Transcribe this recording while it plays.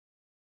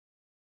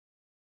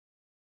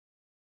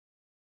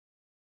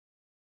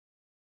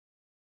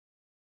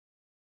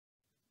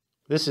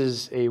This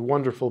is a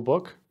wonderful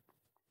book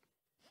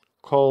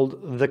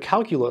called The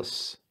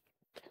Calculus.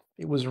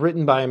 It was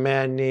written by a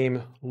man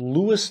named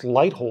Louis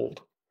Leithold.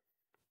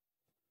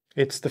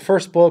 It's the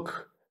first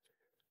book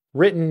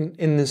written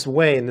in this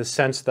way, in the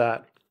sense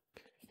that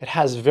it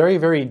has very,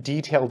 very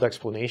detailed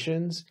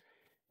explanations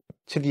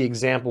to the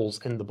examples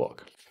in the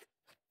book.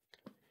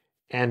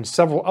 And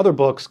several other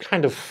books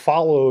kind of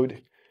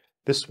followed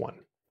this one.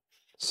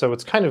 So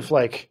it's kind of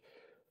like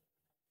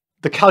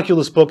the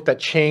calculus book that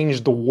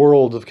changed the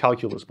world of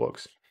calculus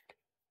books.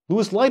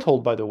 Louis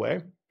Leithold, by the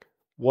way,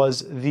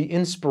 was the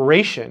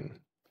inspiration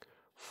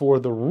for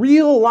the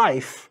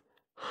real-life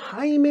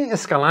Jaime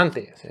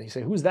Escalante. And you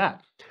say, who's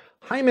that?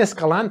 Jaime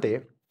Escalante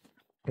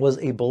was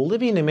a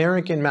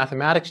Bolivian-American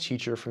mathematics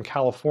teacher from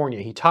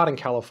California. He taught in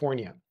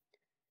California.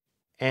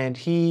 And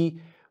he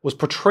was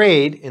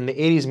portrayed in the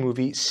 80s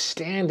movie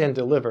Stand and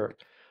Deliver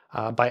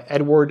by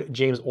Edward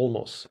James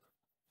Olmos.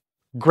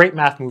 Great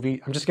math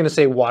movie. I'm just going to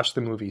say watch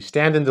the movie.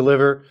 Stand and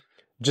Deliver.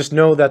 Just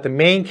know that the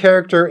main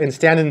character in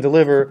Stand and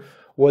Deliver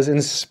was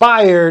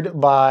inspired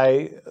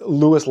by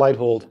Louis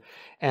Leithold.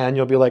 And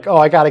you'll be like, oh,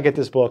 I got to get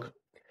this book.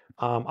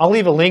 I'll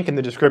leave a link in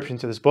the description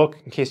to this book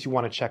in case you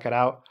want to check it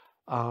out.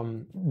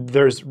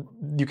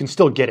 You can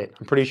still get it.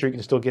 I'm pretty sure you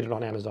can still get it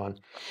on Amazon.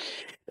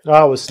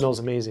 Oh, it smells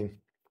amazing.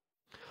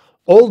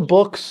 Old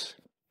books,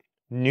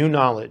 new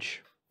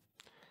knowledge.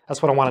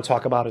 That's what I want to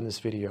talk about in this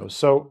video.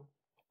 So,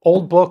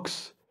 old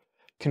books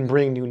can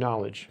bring new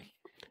knowledge.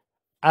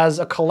 As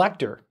a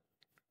collector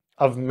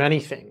of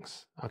many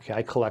things, okay,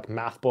 I collect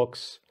math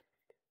books,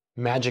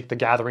 Magic the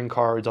Gathering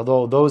cards,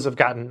 although those have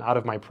gotten out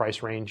of my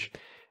price range,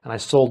 and I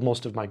sold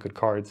most of my good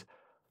cards.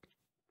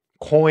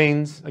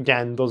 Coins,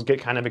 again, those get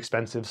kind of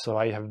expensive, so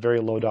I have very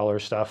low dollar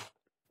stuff.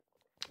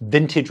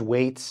 Vintage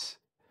weights.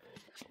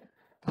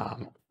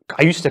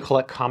 I used to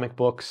collect comic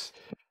books.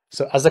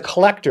 So as a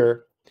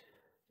collector,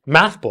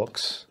 math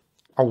books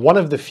are one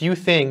of the few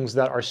things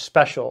that are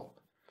special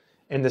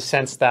in the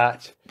sense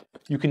that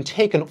you can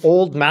take an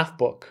old math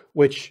book,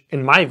 which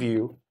in my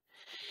view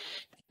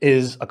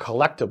is a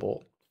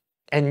collectible,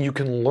 and you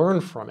can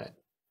learn from it.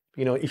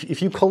 You know,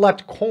 if you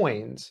collect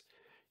coins,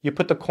 you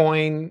put the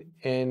coin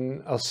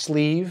in a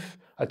sleeve,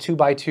 a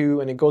 2x2,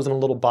 and it goes in a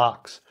little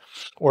box.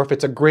 Or if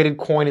it's a graded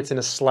coin, it's in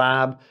a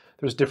slab.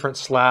 There's different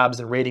slabs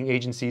and rating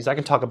agencies. I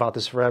can talk about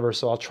this forever,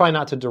 so I'll try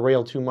not to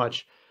derail too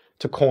much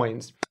to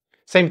coins.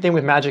 Same thing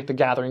with Magic the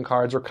Gathering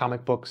cards or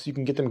comic books. You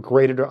can get them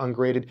graded or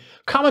ungraded.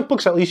 Comic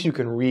books, at least you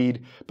can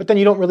read, but then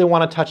you don't really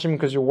want to touch them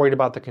because you're worried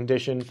about the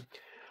condition.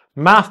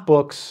 Math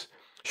books,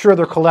 sure,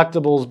 they're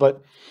collectibles,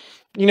 but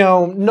you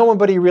know,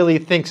 nobody really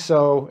thinks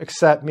so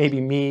except maybe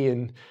me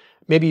and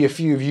maybe a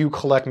few of you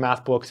collect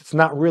math books. It's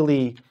not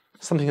really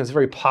something that's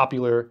very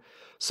popular.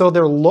 So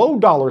they're low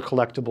dollar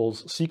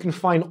collectibles. So you can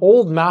find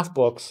old math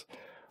books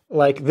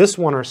like this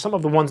one or some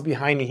of the ones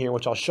behind me here,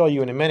 which I'll show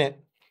you in a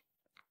minute,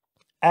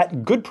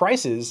 at good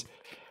prices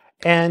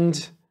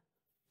and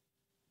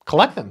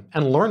collect them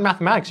and learn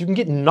mathematics. You can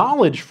get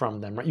knowledge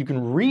from them, right? You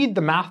can read the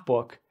math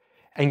book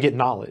and get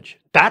knowledge.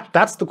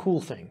 That's the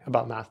cool thing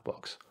about math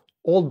books.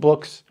 Old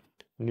books,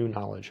 new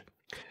knowledge.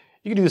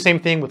 You can do the same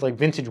thing with like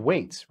vintage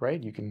weights,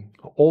 right? You can,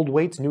 old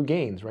weights, new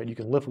gains, right? You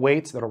can lift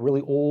weights that are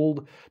really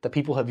old that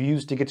people have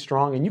used to get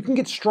strong, and you can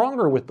get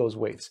stronger with those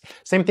weights.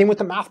 Same thing with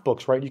the math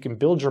books, right? You can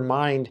build your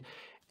mind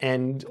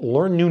and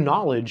learn new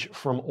knowledge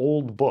from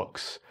old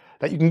books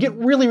that you can get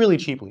really, really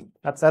cheaply.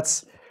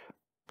 That's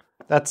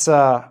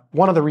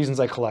one of the reasons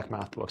I collect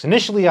math books.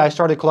 Initially, I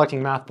started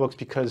collecting math books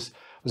because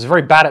I was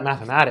very bad at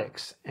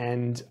mathematics,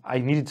 and I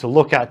needed to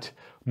look at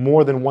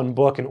more than one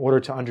book in order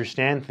to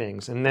understand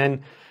things. And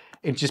then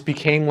it just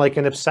became like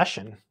an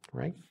obsession,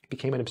 right? It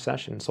became an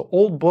obsession. So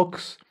old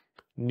books,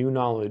 new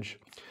knowledge.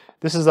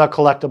 This is a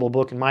collectible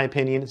book, in my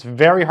opinion. It's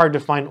very hard to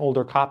find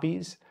older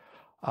copies.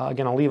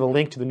 Again, I'll leave a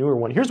link to the newer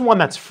one. Here's one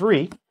that's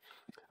free.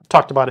 I've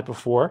talked about it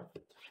before.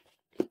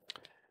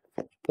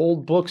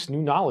 Old books,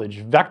 new knowledge.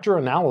 Vector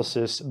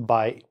analysis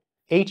by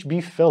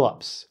H.B.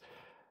 Phillips.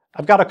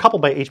 I've got a couple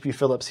by H.B.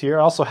 Phillips here.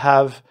 I also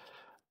have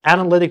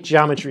Analytic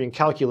Geometry and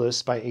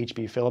Calculus by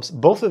H.B. Phillips.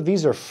 Both of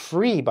these are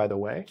free, by the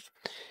way.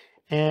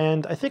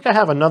 And I think I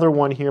have another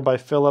one here by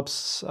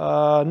Phillips.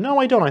 No,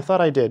 I don't. I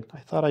thought I did.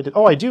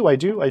 Oh, I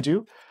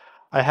do.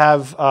 I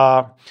have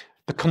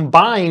the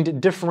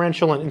Combined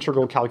Differential and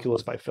Integral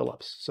Calculus by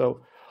Phillips.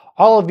 So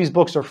all of these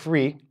books are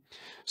free.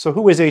 So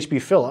who is H.B.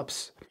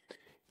 Phillips?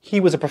 He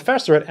was a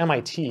professor at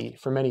MIT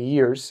for many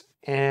years,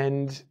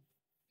 and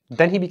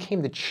then he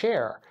became the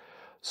chair.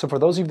 So for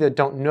those of you that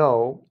don't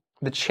know,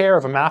 the chair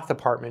of a math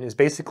department is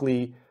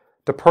basically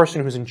the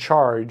person who's in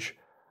charge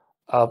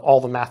of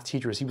all the math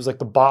teachers. He was like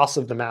the boss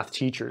of the math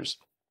teachers.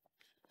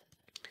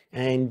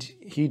 And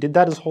he did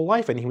that his whole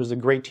life, and he was a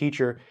great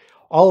teacher.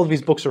 All of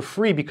these books are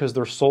free because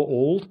they're so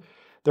old.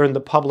 They're in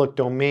the public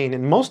domain,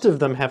 and most of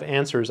them have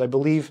answers. I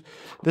believe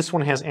this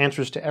one has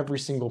answers to every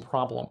single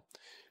problem.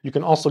 You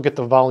can also get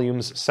the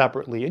volumes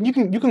separately. And you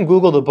can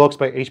Google the books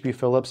by H.B.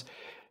 Phillips.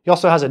 He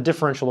also has a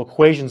differential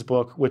equations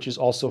book, which is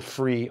also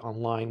free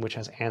online, which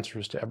has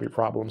answers to every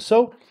problem.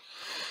 So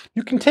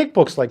you can take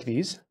books like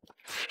these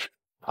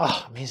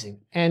Oh,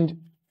 amazing.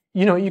 And,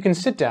 you can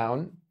sit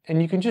down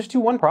and you can just do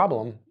one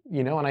problem,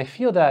 and I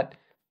feel that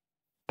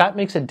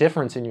makes a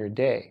difference in your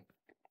day.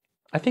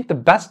 I think the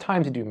best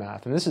time to do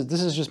math, and this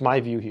is just my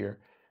view here,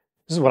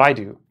 this is what I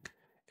do,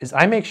 is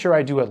I make sure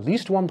I do at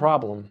least one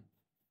problem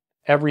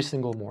every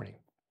single morning.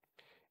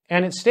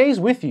 And it stays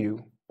with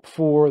you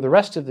for the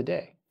rest of the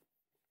day.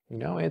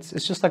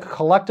 It's just like a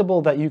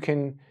collectible that you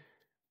can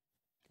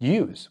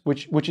use,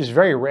 which is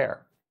very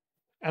rare.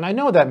 And I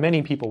know that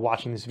many people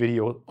watching this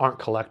video aren't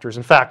collectors.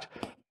 In fact,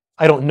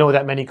 I don't know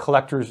that many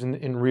collectors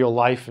in real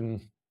life,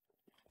 and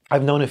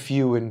I've known a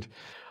few, and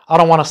I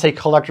don't want to say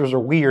collectors are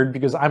weird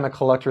because I'm a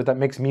collector. That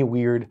makes me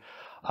weird.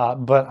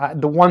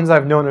 But the ones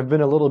I've known have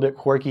been a little bit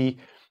quirky.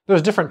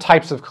 There's different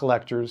types of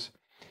collectors.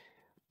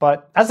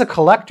 But as a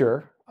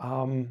collector,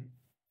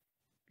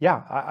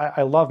 yeah,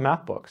 I love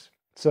math books.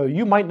 So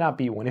you might not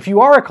be one. If you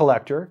are a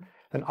collector,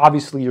 then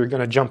obviously you're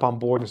going to jump on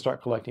board and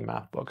start collecting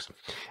math books.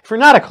 If you're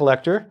not a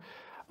collector,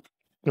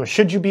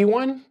 should you be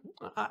one?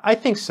 I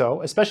think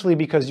so, especially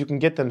because you can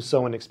get them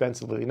so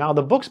inexpensively. Now,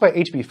 the books by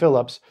H.B.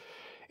 Phillips,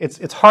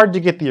 it's hard to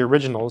get the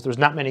originals. There's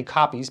not many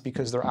copies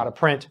because they're out of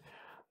print.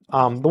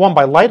 The one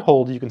by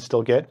Lighthold you can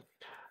still get.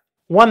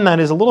 One that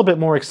is a little bit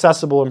more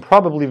accessible and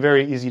probably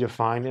very easy to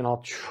find, and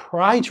I'll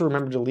try to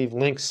remember to leave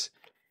links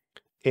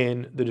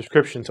in the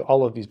description to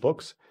all of these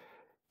books,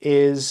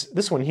 is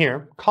this one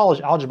here, College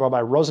Algebra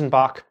by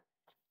Rosenbach,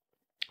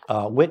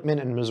 Whitman,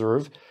 and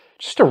Meserve.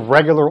 Just a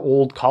regular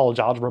old college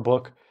algebra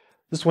book.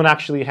 This one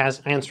actually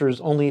has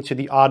answers only to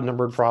the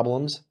odd-numbered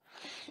problems.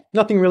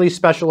 Nothing really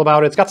special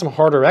about it. It's got some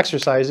harder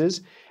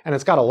exercises, and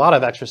it's got a lot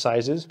of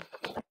exercises.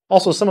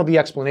 Also, some of the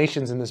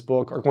explanations in this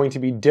book are going to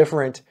be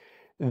different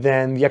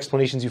than the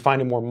explanations you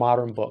find in more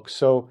modern books.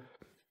 So,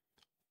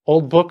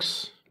 old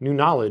books, new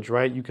knowledge,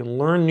 right? You can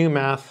learn new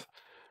math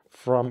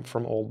from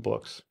old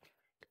books.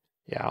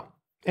 Yeah.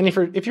 And if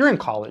you're in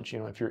college,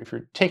 if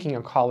you're taking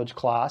a college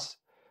class,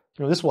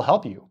 this will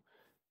help you.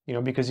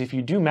 Because if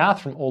you do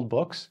math from old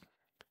books,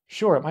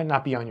 sure, it might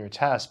not be on your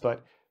test,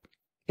 but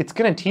it's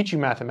going to teach you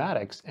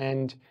mathematics.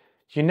 And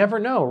you never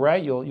know,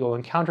 right? You'll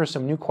encounter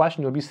some new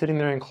question. You'll be sitting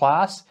there in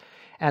class,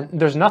 and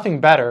there's nothing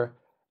better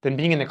than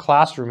being in the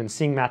classroom and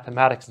seeing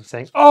mathematics and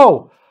saying,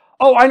 oh,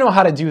 I know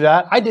how to do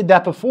that. I did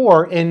that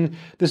before in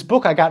this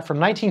book I got from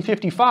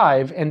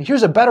 1955, and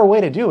here's a better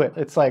way to do it.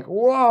 It's like,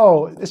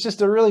 whoa, it's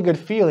just a really good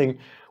feeling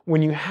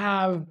when you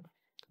have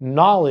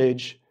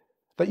knowledge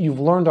that you've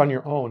learned on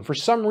your own. For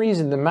some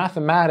reason, the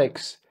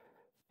mathematics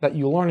that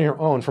you learn on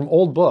your own from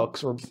old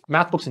books or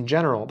math books in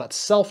general, that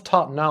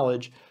self-taught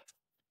knowledge,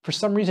 for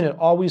some reason, it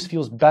always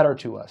feels better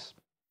to us.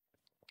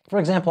 For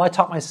example, I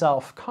taught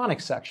myself conic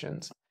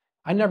sections.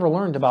 I never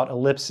learned about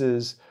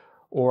ellipses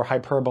or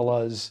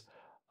hyperbolas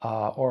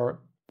or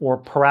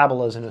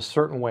parabolas in a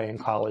certain way in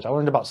college. I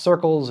learned about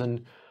circles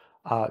and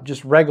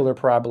just regular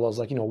parabolas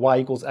like, y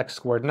equals x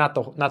squared, not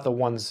the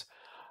ones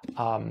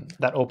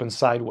that open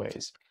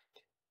sideways.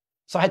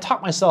 So I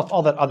taught myself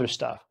all that other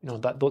stuff,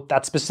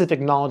 that specific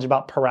knowledge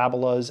about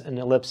parabolas and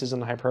ellipses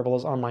and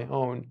hyperbolas on my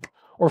own.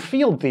 Or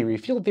field theory.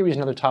 Field theory is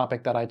another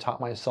topic that I taught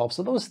myself.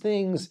 So those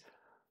things,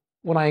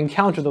 when I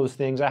encounter those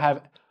things, I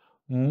have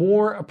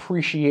more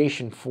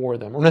appreciation for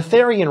them. Or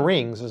Noetherian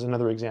rings is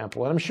another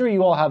example. And I'm sure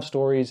you all have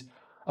stories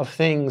of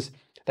things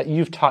that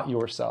you've taught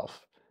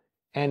yourself.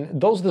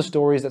 And those are the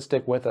stories that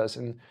stick with us.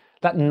 And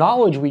that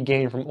knowledge we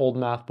gain from old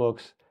math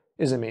books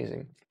is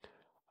amazing.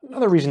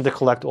 Another reason to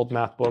collect old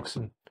math books,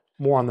 and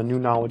more on the new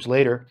knowledge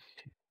later,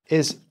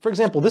 is, for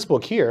example, this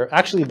book here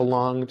actually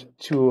belonged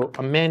to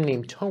a man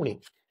named Tony.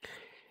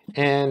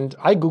 And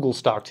I Google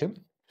stalked him,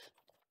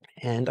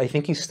 and I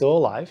think he's still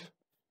alive.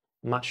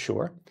 I'm not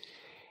sure.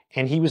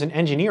 And he was an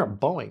engineer at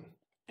Boeing.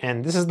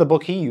 And this is the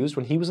book he used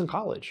when he was in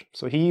college.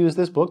 So he used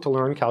this book to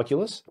learn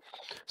calculus.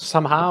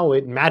 Somehow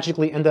it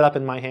magically ended up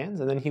in my hands,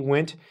 and then he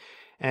went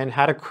and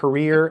had a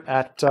career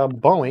at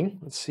Boeing.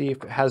 Let's see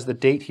if it has the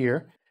date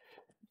here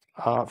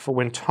for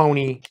when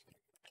Tony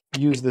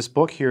used this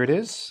book. Here it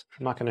is.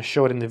 I'm not going to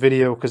show it in the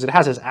video because it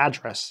has his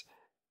address.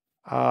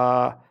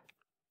 Not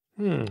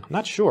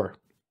sure.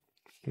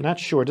 Not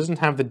sure. It doesn't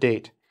have the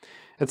date.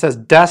 It says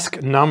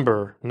desk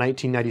number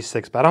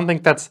 1996, but I don't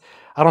think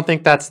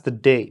that's the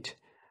date.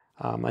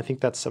 I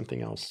think that's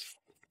something else.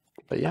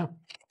 But yeah,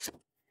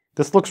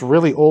 this looks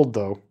really old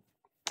though.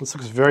 This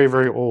looks very,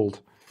 very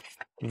old.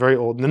 Very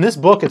old. And then this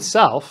book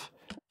itself,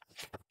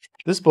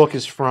 this book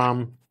is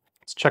from,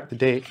 let's check the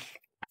date,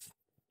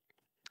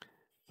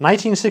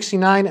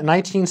 1969 and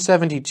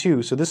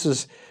 1972. So this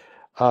is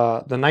the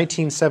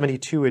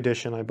 1972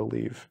 edition, I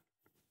believe.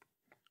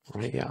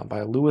 Right, yeah,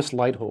 by Louis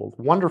Lighthold.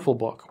 Wonderful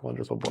book,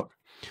 wonderful book.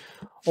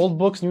 Old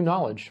books, new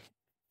knowledge.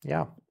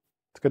 Yeah,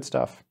 it's good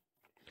stuff.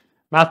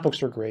 Math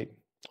books are great.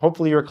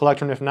 Hopefully you're a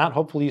collector, and if not,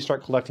 hopefully you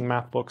start collecting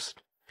math books.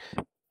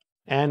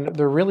 And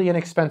they're really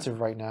inexpensive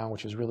right now,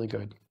 which is really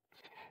good.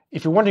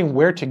 If you're wondering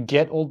where to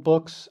get old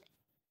books,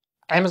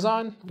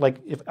 Amazon,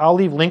 I'll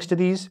leave links to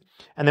these,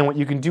 and then what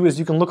you can do is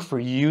you can look for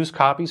used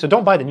copies. So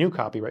don't buy the new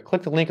copy, right?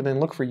 Click the link and then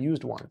look for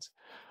used ones.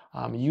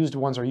 Used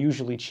ones are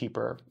usually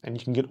cheaper, and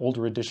you can get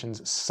older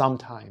editions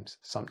sometimes.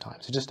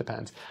 It just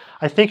depends.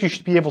 I think you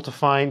should be able to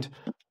find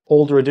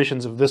older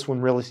editions of this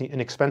one really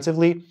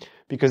inexpensively,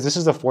 because this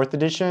is the 4th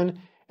edition,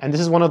 and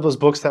this is one of those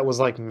books that was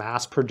like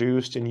mass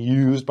produced and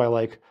used by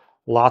like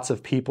lots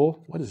of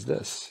people. What is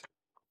this?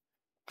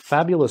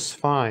 Fabulous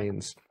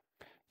finds.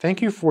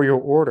 Thank you for your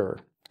order.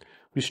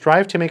 We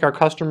strive to make our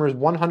customers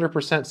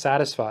 100%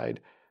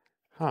 satisfied.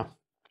 Huh.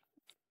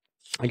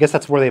 I guess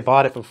that's where they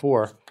bought it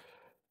before.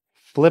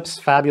 Flip's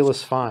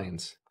Fabulous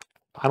Finds.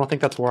 I don't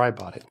think that's where I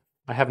bought it.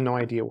 I have no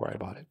idea where I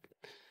bought it.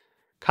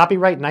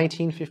 Copyright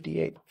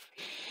 1958.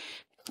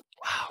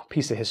 Wow,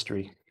 piece of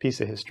history.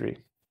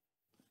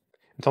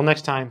 Until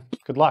next time,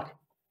 good luck.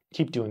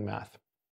 Keep doing math.